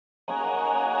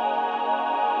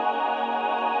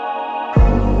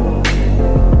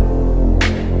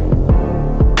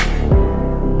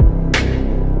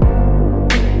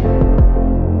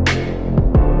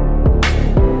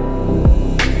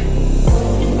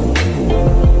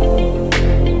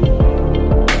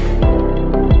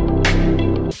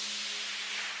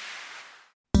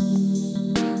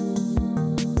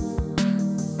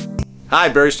Hi,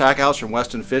 Barry Stockhouse from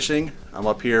Westin Fishing. I'm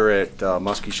up here at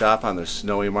Musky Shop on this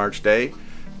snowy March day.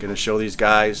 Going to show these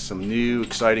guys some new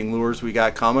exciting lures we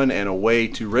got coming and a way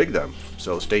to rig them.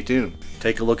 So stay tuned.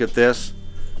 Take a look at this.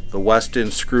 The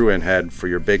Westin screw-in head for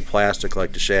your big plastic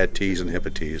like the shad tees and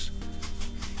hippo tees.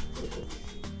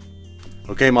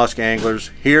 Okay, musky anglers,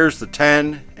 here's the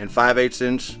 10 and 5/8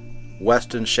 inch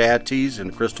Westin shad tees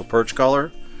in crystal perch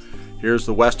color. Here's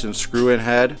the Westin screw-in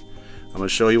head. I'm going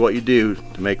to show you what you do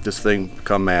to make this thing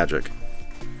become magic.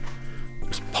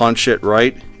 Just punch it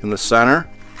right in the center.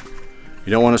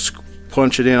 You don't want to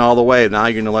punch it in all the way. Now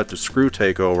you're going to let the screw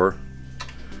take over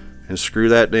and screw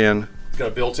that in. It's got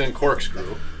a built-in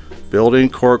corkscrew. Built-in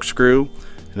corkscrew,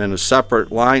 and then a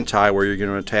separate line tie where you're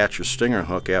going to attach your stinger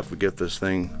hook after we get this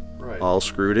thing all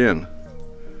screwed in.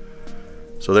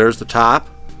 So there's the top.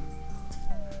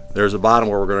 There's the bottom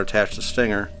where we're going to attach the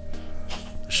stinger.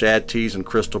 Shad tees and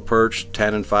crystal perch,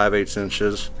 10 and 5/8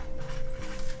 inches,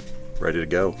 ready to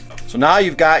go. So now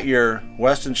you've got your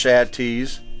Westin shad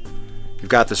tees, you've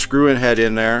got the screw-in head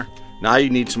in there. Now you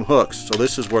need some hooks. So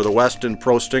this is where the Westin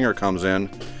Pro Stinger comes in.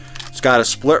 It's got a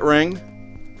split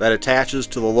ring that attaches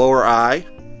to the lower eye,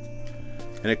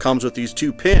 and it comes with these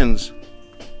two pins.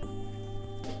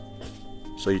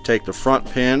 So you take the front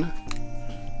pin,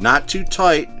 not too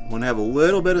tight, want to have a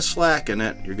little bit of slack in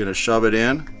it. You're going to shove it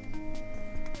in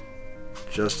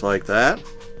just like that,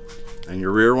 and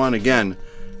your rear one, again,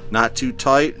 not too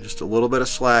tight, just a little bit of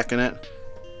slack in it.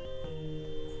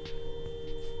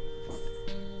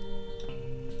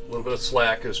 A little bit of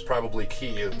slack is probably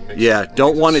key. Yeah,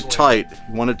 don't want it tight.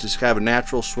 You want it to have a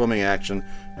natural swimming action.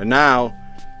 And now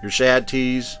your shad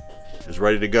tees is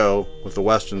ready to go with the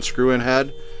Westin screw-in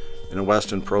head and a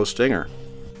Westin Pro Stinger.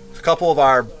 A couple of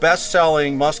our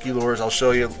best-selling musky lures I'll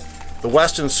show you. The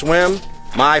Westin Swim,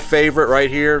 my favorite right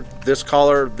here, this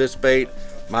color, this bait,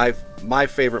 my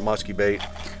favorite musky bait.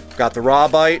 Got the raw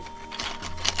bite,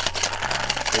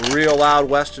 the real loud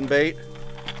Westin bait,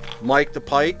 Mike the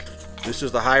pike. This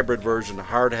is the hybrid version, the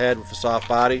hard head with the soft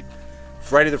body.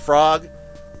 Freddy the frog,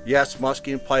 yes,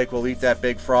 musky and pike will eat that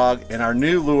big frog. And our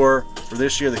new lure for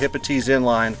this year, the hippo tees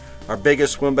inline, our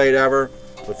biggest swim bait ever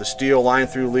with the steel line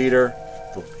through leader,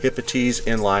 the hippo tees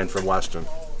inline from Westin.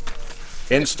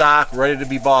 In stock, ready to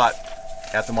be bought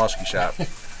at the Musky Shop.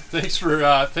 Thanks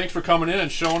for coming in and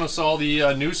showing us all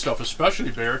the new stuff, especially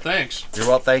Bear. Thanks. You're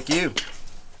welcome. Thank you.